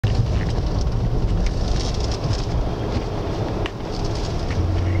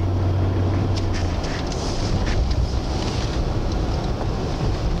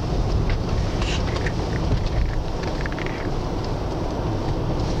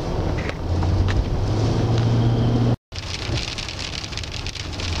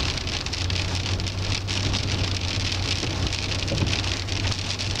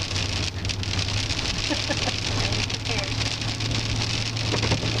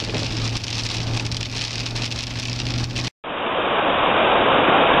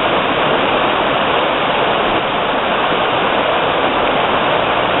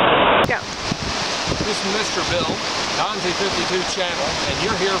channel, and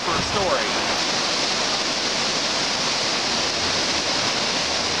you're here for a story.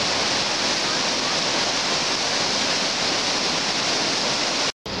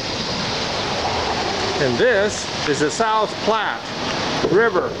 And this is the South Platte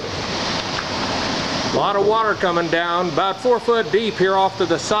River. A lot of water coming down, about 4 foot deep here off to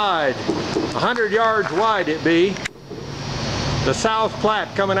the side. 100 yards wide it be. The South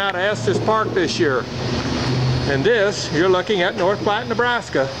Platte coming out of Estes Park this year. And this, you're looking at North Platte,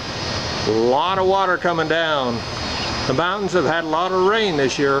 Nebraska. A lot of water coming down. The mountains have had a lot of rain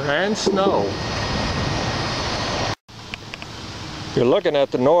this year and snow. You're looking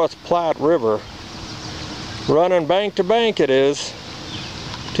at the North Platte River. Running bank to bank it is.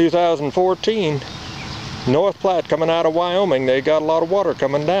 2014. North Platte coming out of Wyoming, they got a lot of water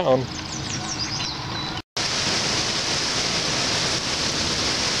coming down.